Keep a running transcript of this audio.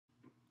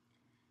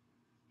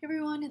Hey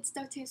everyone, it's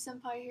Duct Tape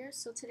Senpai here.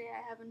 So today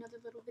I have another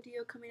little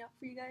video coming up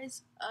for you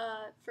guys.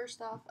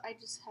 First off, I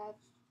just have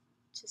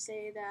to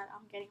say that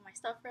I'm getting my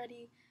stuff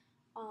ready.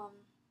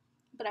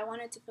 But I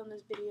wanted to film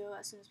this video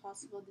as soon as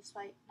possible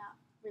despite not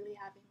really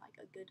having like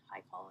a good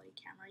high quality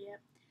camera yet.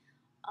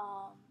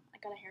 I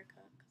got a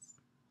haircut because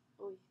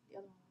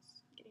the other one was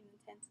getting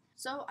intense.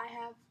 So I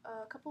have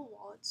a couple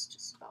wallets,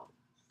 just about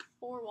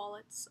 4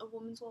 wallets, a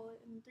woman's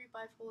wallet and 3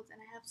 bifolds, and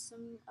I have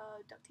some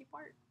duct tape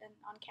art and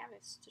on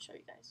canvas to show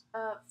you guys.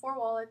 4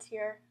 wallets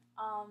here.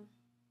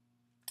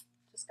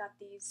 Just got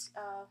these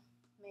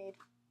made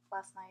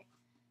last night.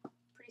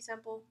 Pretty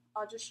simple.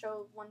 I'll just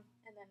show one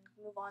and then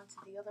move on to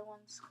the other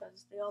ones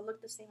because they all look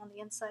the same on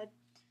the inside.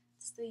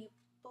 It's the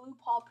blue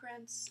paw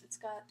prints. It's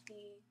got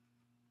the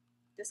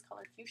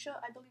discolored fuchsia,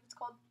 I believe it's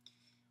called,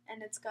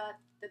 and it's got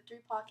the 3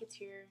 pockets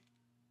here,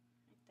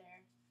 right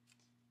there.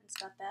 And it's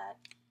got that.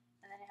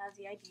 And then it has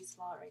the ID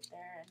slot right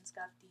there, and it's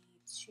got the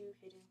 2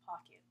 hidden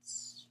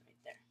pockets right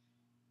there.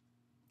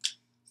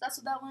 So that's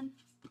what that one.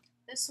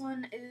 This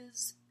one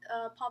is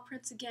paw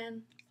prints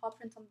again, paw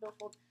prints on the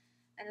billfold,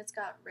 and it's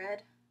got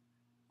red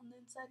on the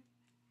inside.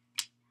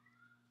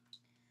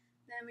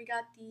 Then we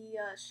got the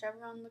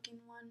chevron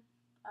looking one.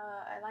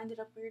 I lined it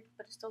up weird,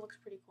 but it still looks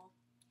pretty cool.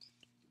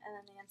 And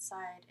then the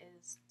inside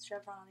is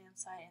chevron on the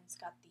inside, and it's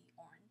got the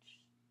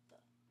orange,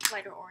 the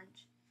lighter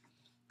orange.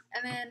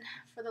 And then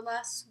for the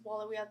last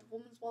wallet, we have the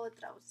woman's wallet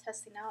that I was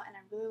testing out, and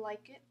I really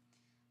like it.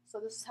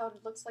 So this is how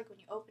it looks like when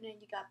you open it.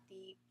 You got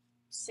the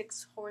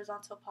 6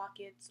 horizontal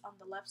pockets on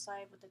the left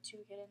side with the 2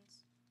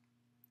 hiddens,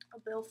 a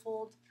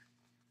billfold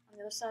on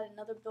the other side,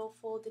 another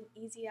billfold, and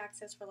easy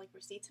access for like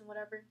receipts and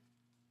whatever.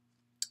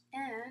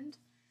 And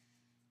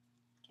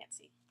can't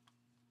see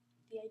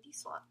the ID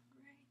slot right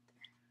there,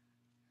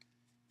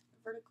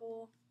 the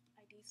vertical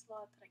ID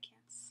slot that I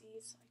can't see,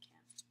 so I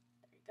can't.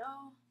 There we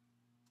go.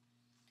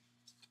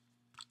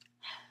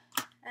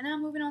 And now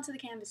moving on to the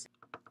canvas.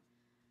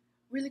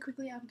 Really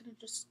quickly, I'm going to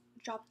just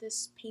drop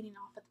this painting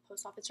off at the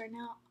post office right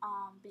now,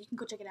 but you can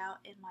go check it out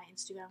in my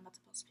Instagram. I'm about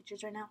to post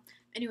pictures right now.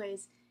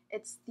 Anyways,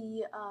 it's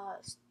the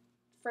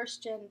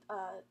first gen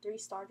 3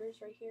 starters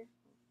right here,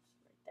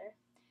 right there.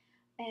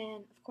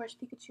 And of course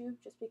Pikachu,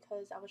 just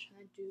because I was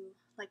trying to do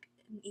like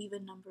an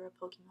even number of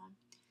Pokemon.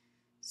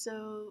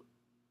 So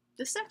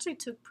this actually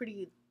took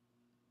pretty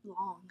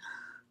long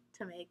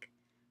to make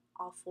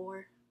all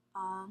 4.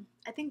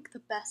 I think the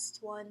best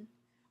one,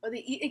 or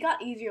it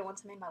got easier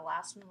once I made my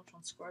last one, which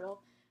one's Squirtle,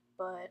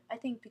 but I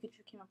think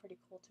Pikachu came out pretty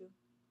cool too.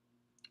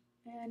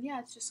 And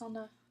yeah, it's just on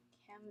the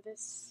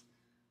canvas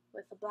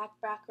with a black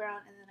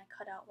background, and then I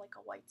cut out like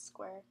a white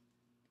square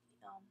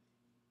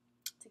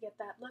to get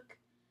that look.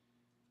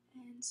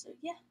 And so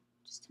yeah,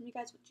 just tell me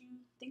guys what you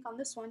think on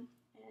this one,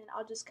 and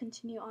I'll just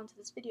continue on to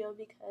this video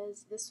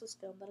because this was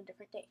filmed on a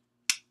different day.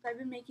 I've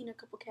been making a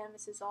couple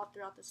canvases all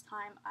throughout this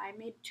time. I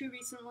made 2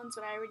 recent ones,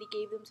 but I already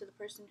gave them to the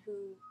person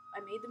who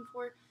I made them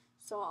for.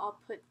 So I'll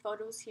put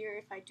photos here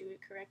if I do it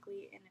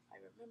correctly and if I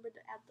remember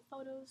to add the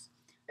photos.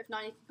 If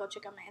not, you can go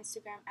check out my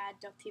Instagram at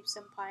Duct Tape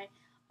Senpai.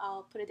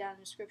 I'll put it down in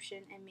the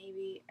description, and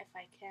maybe if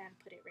I can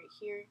put it right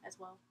here as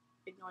well.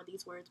 Ignore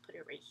these words, put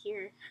it right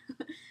here.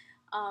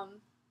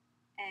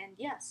 And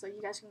yeah, so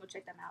you guys can go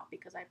check them out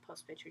because I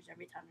post pictures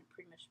every time I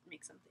pretty much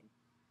make something.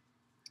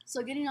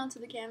 So getting on to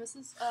the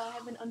canvases, I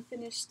have an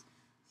unfinished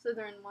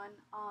Slytherin one.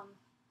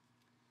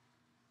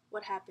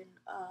 What happened?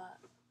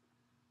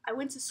 I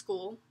went to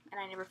school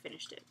and I never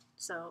finished it.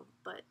 So,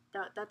 but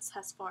that's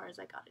as far as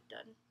I got it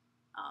done.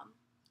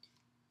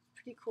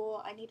 Pretty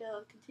cool. I need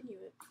to continue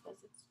it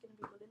because it's gonna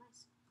be really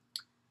nice.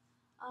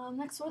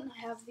 Next one, I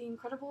have the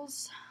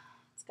Incredibles.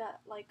 It's got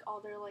like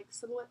all their like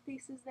silhouette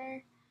faces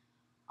there.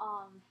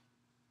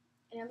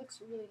 And it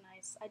looks really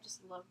nice. I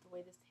just love the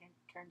way this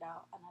turned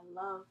out, and I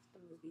love the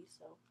movie,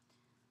 so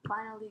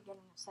finally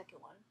getting a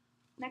second one.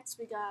 Next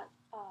we got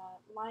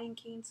Lion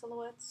King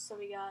silhouettes. So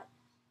we got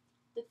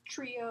the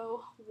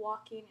trio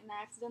walking, and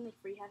I accidentally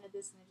freehanded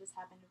this, and it just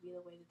happened to be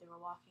the way that they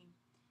were walking.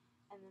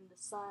 And then the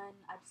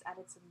sun, I just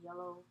added some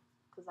yellow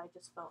because I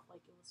just felt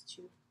like it was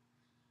too,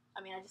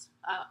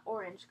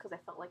 orange because I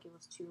felt like it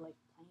was too like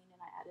plain,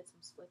 and I added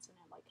some splits in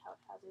it like how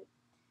it has it.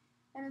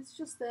 And it's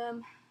just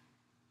them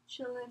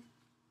chilling.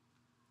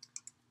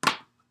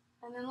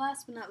 And then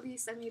last but not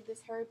least, I made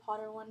this Harry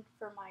Potter one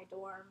for my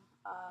dorm.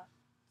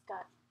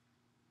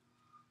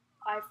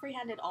 I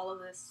freehanded all of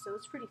this, so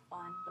it's pretty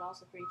fun, but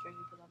also pretty tricky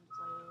because I'm just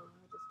like, oh,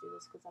 let me just do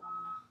this because I don't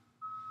want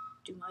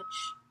to do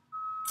much.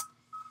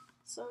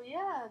 So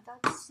yeah,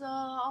 that's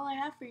all I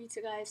have for you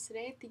guys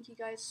today. Thank you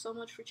guys so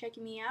much for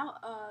checking me out.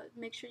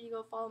 Make sure you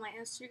go follow my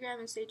Instagram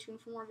and stay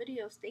tuned for more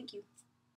videos. Thank you.